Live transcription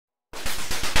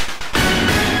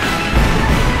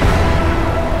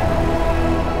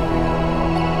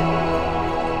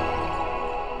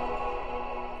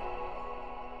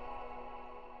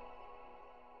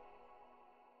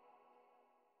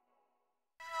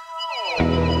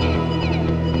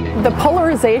The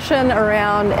polarization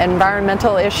around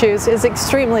environmental issues is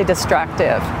extremely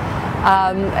destructive.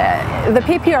 The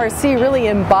PPRC really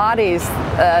embodies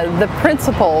the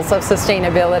principles of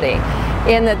sustainability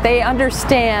in that they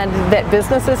understand that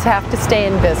businesses have to stay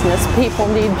in business, people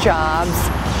need jobs,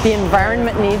 the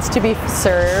environment needs to be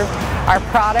served, our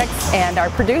products and our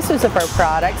producers of our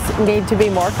products need to be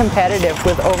more competitive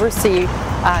with overseas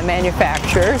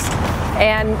manufacturers,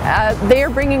 and they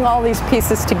are bringing all these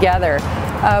pieces together,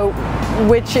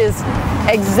 which is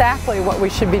exactly what we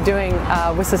should be doing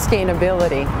with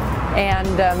sustainability.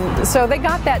 And so they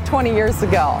got that 20 years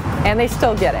ago, and they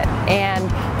still get it, and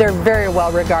they're very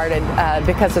well regarded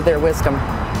because of their wisdom.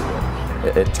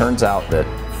 It turns out that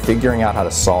figuring out how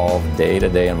to solve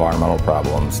day-to-day environmental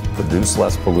problems, produce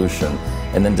less pollution,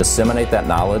 and then disseminate that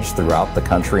knowledge throughout the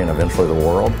country and eventually the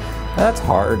world, that's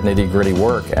hard, nitty-gritty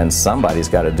work, and somebody's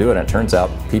got to do it, and it turns out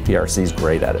PPRC is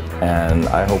great at it, and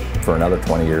I hope for another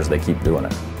 20 years they keep doing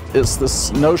it. It's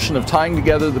this notion of tying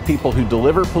together the people who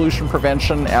deliver pollution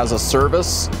prevention as a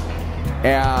service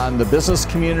and the business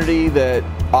community that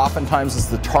oftentimes is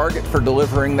the target for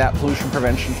delivering that pollution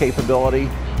prevention capability.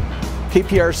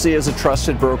 PPRC is a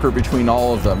trusted broker between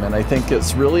all of them, and I think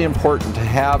it's really important to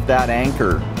have that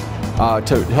anchor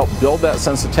to help build that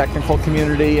sense of technical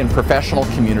community and professional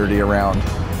community around.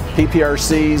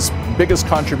 PPRC's biggest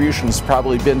contribution has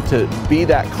probably been to be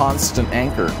that constant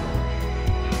anchor.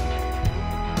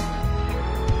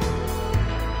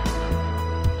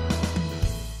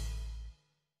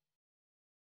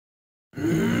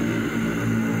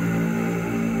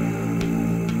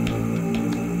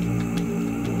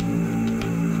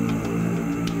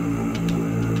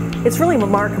 It's really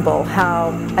remarkable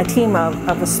how a team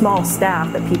of a small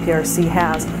staff that PPRC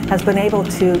has been able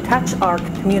to touch our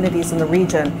communities in the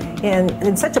region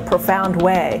in such a profound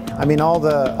way. I mean, all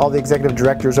the executive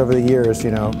directors over the years,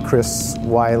 you know, Chris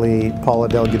Wiley, Paula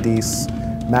Delgadis,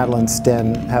 Madeline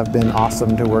Sten, have been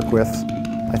awesome to work with.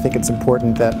 I think it's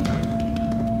important that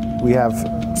we have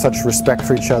such respect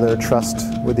for each other,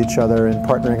 trust with each other, and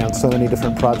partnering on so many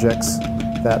different projects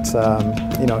that,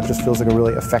 you know, it just feels like a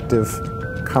really effective,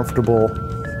 comfortable,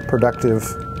 productive,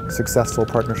 successful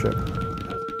partnership.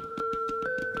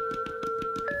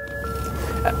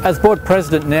 As board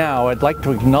president now, I'd like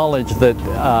to acknowledge that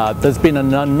there's been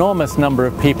an enormous number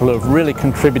of people who have really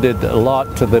contributed a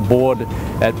lot to the board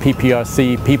at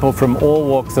PPRC, people from all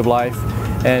walks of life,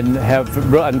 and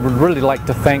would really like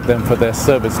to thank them for their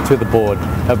service to the board,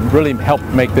 have really helped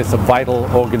make this a vital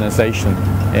organization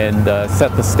and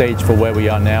set the stage for where we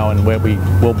are now and where we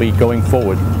will be going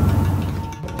forward.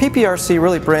 PPRC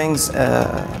really brings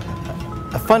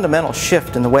a fundamental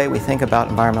shift in the way we think about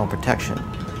environmental protection.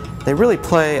 They really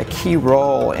play a key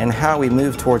role in how we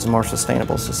move towards a more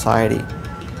sustainable society,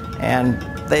 and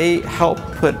they help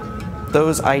put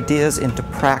those ideas into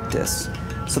practice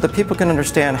so that people can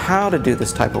understand how to do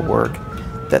this type of work,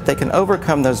 that they can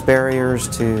overcome those barriers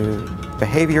to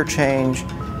behavior change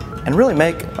and really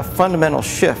make a fundamental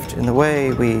shift in the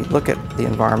way we look at the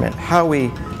environment, how we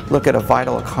look at a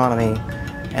vital economy,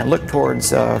 and look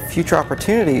towards future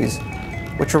opportunities,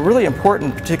 which are really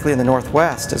important, particularly in the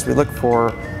Northwest, as we look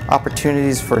for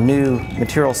opportunities for new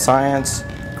material science,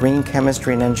 green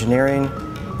chemistry and engineering,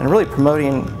 and really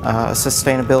promoting a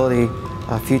sustainability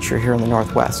future here in the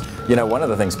Northwest. You know, one of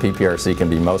the things PPRC can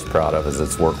be most proud of is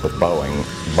its work with Boeing.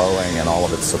 Boeing and all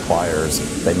of its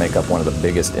suppliers, they make up one of the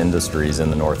biggest industries in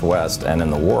the Northwest and in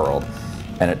the world.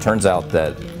 And it turns out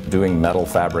that doing metal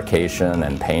fabrication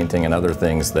and painting and other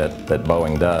things that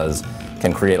Boeing does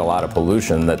can create a lot of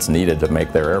pollution that's needed to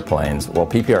make their airplanes. Well,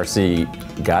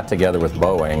 PPRC got together with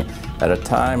Boeing at a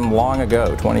time long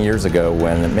ago, 20 years ago,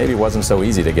 when it maybe wasn't so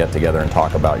easy to get together and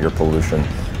talk about your pollution.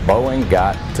 Boeing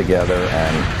got together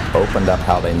and opened up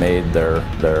how they made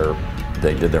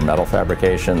they did their metal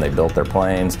fabrication, they built their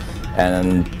planes,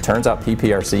 and turns out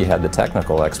PPRC had the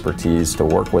technical expertise to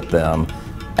work with them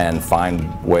and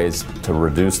find ways to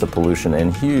reduce the pollution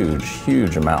in huge,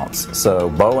 huge amounts. So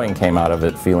Boeing came out of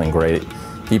it feeling great,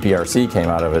 PPRC came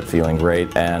out of it feeling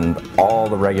great, and all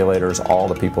the regulators, all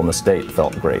the people in the state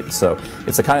felt great. So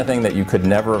it's the kind of thing that you could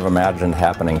never have imagined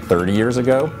happening 30 years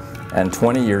ago. And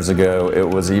 20 years ago, it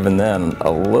was even then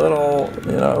a little,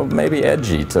 you know, maybe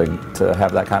edgy to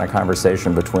have that kind of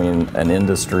conversation between an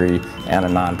industry and a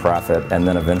nonprofit and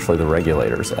then eventually the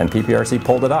regulators. And PPRC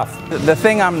pulled it off. The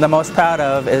thing I'm the most proud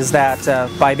of is that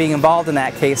by being involved in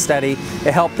that case study,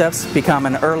 it helped us become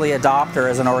an early adopter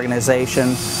as an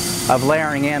organization of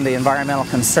layering in the environmental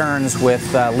concerns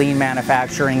with lean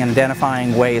manufacturing and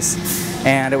identifying waste.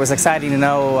 And it was exciting to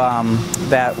know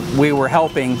that we were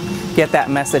helping get that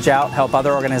message out, help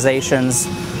other organizations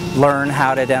learn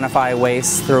how to identify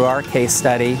waste through our case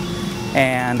study,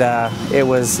 and it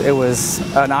was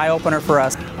an eye-opener for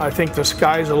us. I think the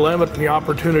sky's the limit in the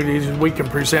opportunities we can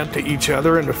present to each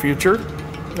other in the future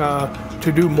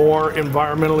to do more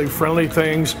environmentally friendly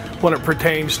things when it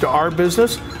pertains to our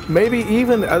business, maybe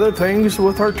even other things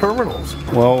with our terminals.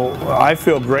 Well, I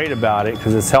feel great about it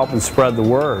because it's helping spread the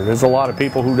word. There's a lot of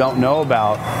people who don't know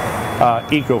about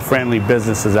eco-friendly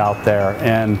businesses out there,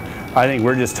 and I think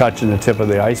we're just touching the tip of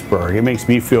the iceberg. It makes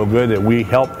me feel good that we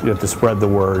help to spread the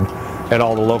word at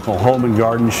all the local home and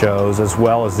garden shows, as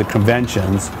well as the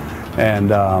conventions and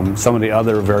some of the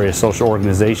other various social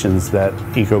organizations that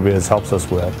EcoBiz helps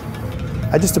us with.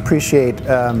 I just appreciate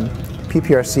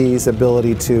PPRC's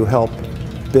ability to help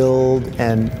build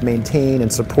and maintain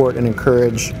and support and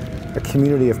encourage a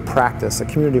community of practice, a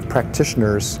community of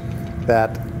practitioners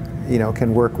that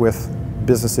can work with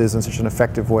businesses in such an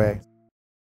effective way.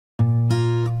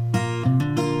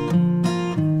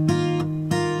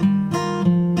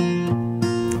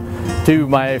 To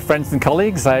my friends and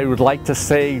colleagues, I would like to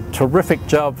say terrific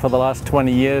job for the last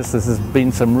 20 years. This has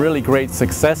been some really great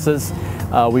successes.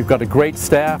 We've got a great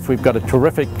staff, we've got a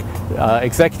terrific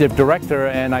executive director,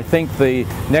 and I think the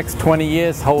next 20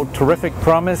 years hold terrific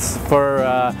promise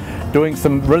for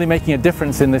really making a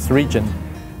difference in this region.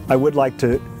 I would like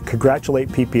to congratulate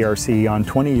PPRC on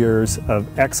 20 years of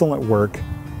excellent work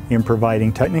in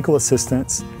providing technical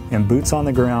assistance and boots on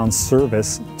the ground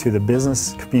service to the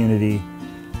business community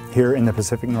here in the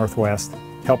Pacific Northwest,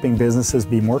 helping businesses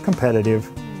be more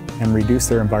competitive and reduce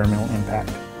their environmental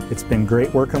impact. It's been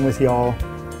great working with y'all,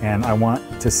 and I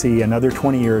want to see another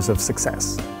 20 years of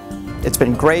success. It's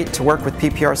been great to work with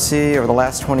PPRC over the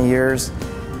last 20 years.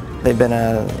 They've been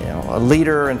a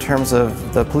leader in terms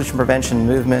of the pollution prevention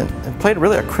movement and played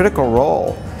really a critical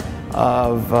role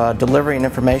of delivering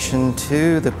information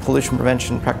to the pollution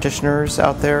prevention practitioners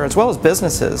out there, as well as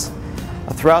businesses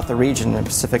throughout the region in the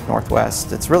Pacific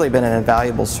Northwest. It's really been an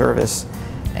invaluable service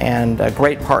and a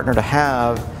great partner to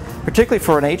have, particularly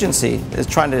for an agency that's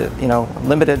trying to,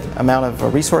 limited amount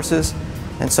of resources,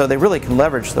 and so they really can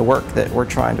leverage the work that we're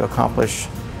trying to accomplish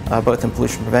both in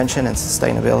pollution prevention and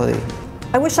sustainability.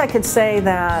 I wish I could say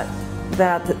that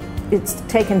it's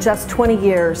taken just 20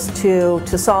 years to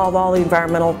solve all the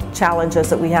environmental challenges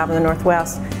that we have in the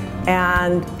Northwest.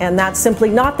 And that's simply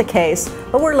not the case,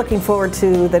 but we're looking forward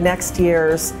to the next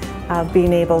years of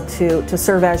being able to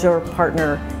serve as your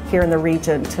partner here in the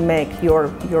region to make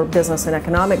your business and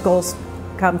economic goals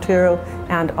come true,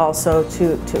 and also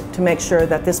to make sure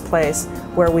that this place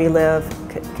where we live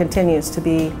continues to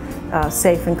be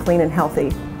safe and clean and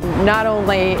healthy. Not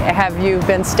only have you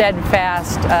been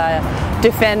steadfast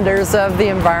defenders of the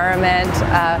environment,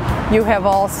 you have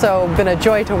also been a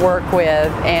joy to work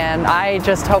with, and I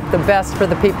just hope the best for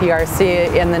the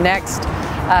PPRC in the next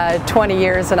 20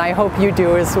 years, and I hope you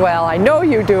do as well. I know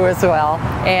you do as well,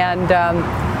 and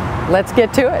let's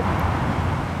get to it.